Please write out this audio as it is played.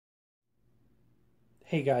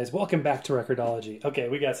Hey guys, welcome back to Record-ology. Okay,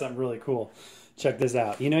 we got something really cool. Check this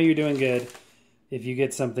out. You know you're doing good if you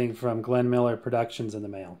get something from Glenn Miller Productions in the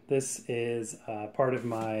mail. This is part of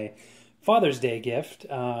my Father's Day gift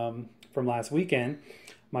from last weekend.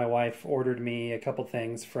 My wife ordered me a couple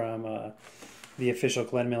things from the official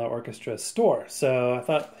Glenn Miller Orchestra store. So I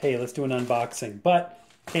thought, hey, let's do an unboxing. But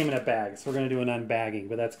it came in a bag, so we're going to do an unbagging,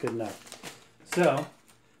 but that's good enough. So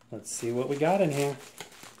let's see what we got in here.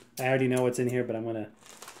 I already know what's in here, but I'm going to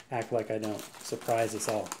act like I don't. Surprise us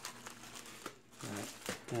all. Alright,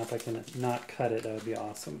 now if I can not cut it, that would be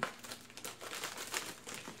awesome.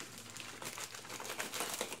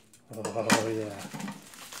 Oh yeah.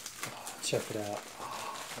 Oh, check it out.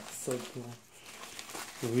 Oh, that's so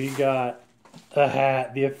cool. We got a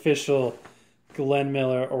hat, the official Glenn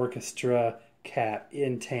Miller Orchestra cap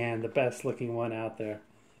in tan, the best looking one out there.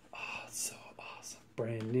 Oh, it's so awesome.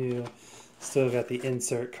 Brand new. Still got the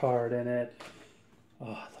insert card in it.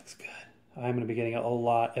 Oh, it looks good. I'm going to be getting a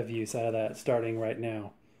lot of use out of that starting right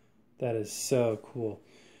now. That is so cool.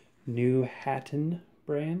 New Hatton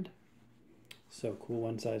brand. So cool,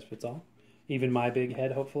 one size fits all. Even my big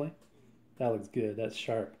head, hopefully. That looks good. That's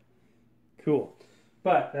sharp. Cool.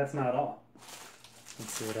 But that's not all.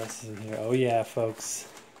 Let's see what else is in here. Oh yeah, folks.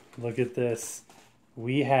 Look at this.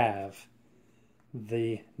 We have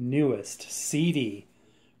the newest CD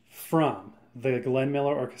from the Glenn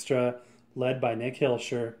Miller Orchestra, led by Nick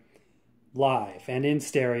Hilscher, live and in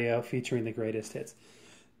stereo, featuring the greatest hits.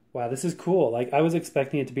 Wow, this is cool. Like, I was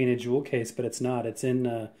expecting it to be in a jewel case, but it's not. It's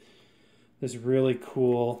in this really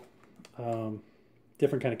cool,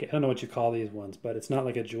 different kind of case. I don't know what you call these ones, but it's not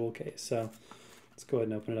like a jewel case. So let's go ahead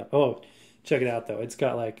and open it up. Oh, check it out, though. It's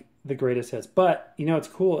got, like, the greatest hits. But, you know what's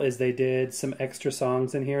cool is they did some extra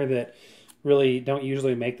songs in here that really don't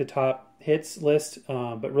usually make the top hits list,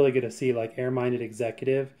 but really good to see, like Air-Minded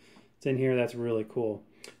Executive. It's in here. That's really cool.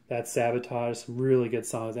 That's Sabotage, some really good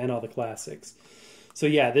songs, and all the classics. So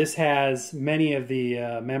yeah, this has many of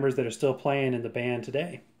the members that are still playing in the band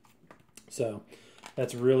today. So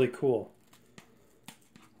that's really cool.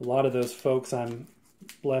 A lot of those folks I'm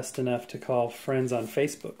blessed enough to call friends on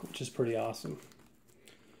Facebook, which is pretty awesome.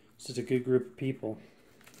 It's just a good group of people.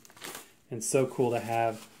 And so cool to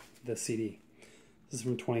have the CD. This is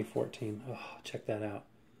from 2014. Oh, check that out.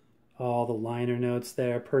 All the liner notes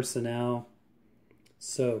there, personnel.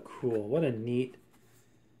 So cool. What a neat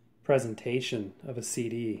presentation of a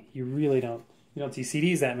CD. You don't see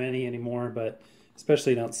CDs that many anymore, but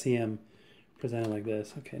especially you don't see them presented like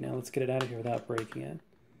this. Okay, now let's get it out of here without breaking it.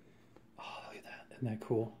 Oh, look at that. Isn't that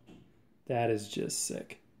cool? That is just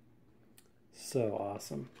sick. So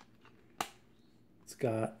awesome. It's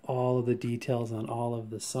got all of the details on all of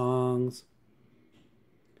the songs.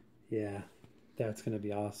 Yeah, that's going to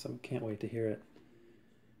be awesome. Can't wait to hear it.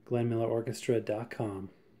 GlennMillerOrchestra.com.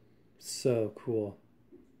 So cool.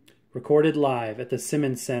 Recorded live at the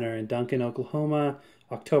Simmons Center in Duncan, Oklahoma,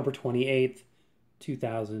 October 28th,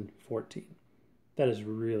 2014. That is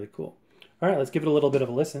really cool. All right, let's give it a little bit of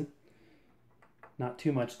a listen. Not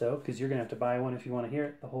too much, though, because you're going to have to buy one if you want to hear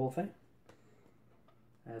it, the whole thing.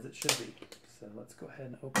 As it should be. So let's go ahead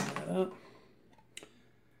and open that up.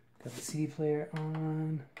 Got the CD player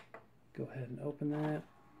on. Go ahead and open that.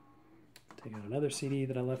 Take out another CD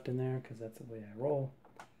that I left in there because that's the way I roll.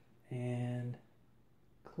 And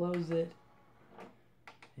close it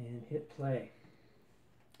and hit play.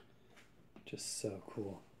 Just so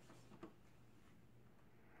cool.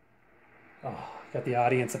 Oh, got the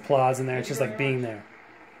audience applause in there. It's just like being there.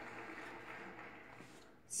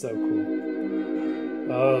 So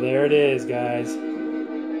cool. Oh, there it is, guys.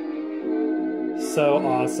 So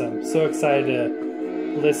awesome. So excited to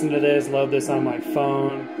listen to this, load this on my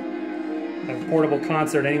phone. Have a portable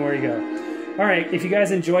concert anywhere you go. All right, if you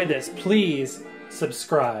guys enjoyed this, please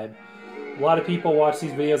subscribe. A lot of people watch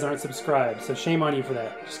these videos and aren't subscribed, so shame on you for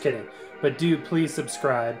that. Just kidding. But do please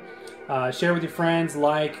subscribe. Share with your friends,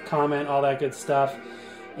 like, comment, all that good stuff.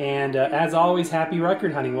 And as always, happy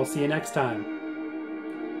record hunting. We'll see you next time.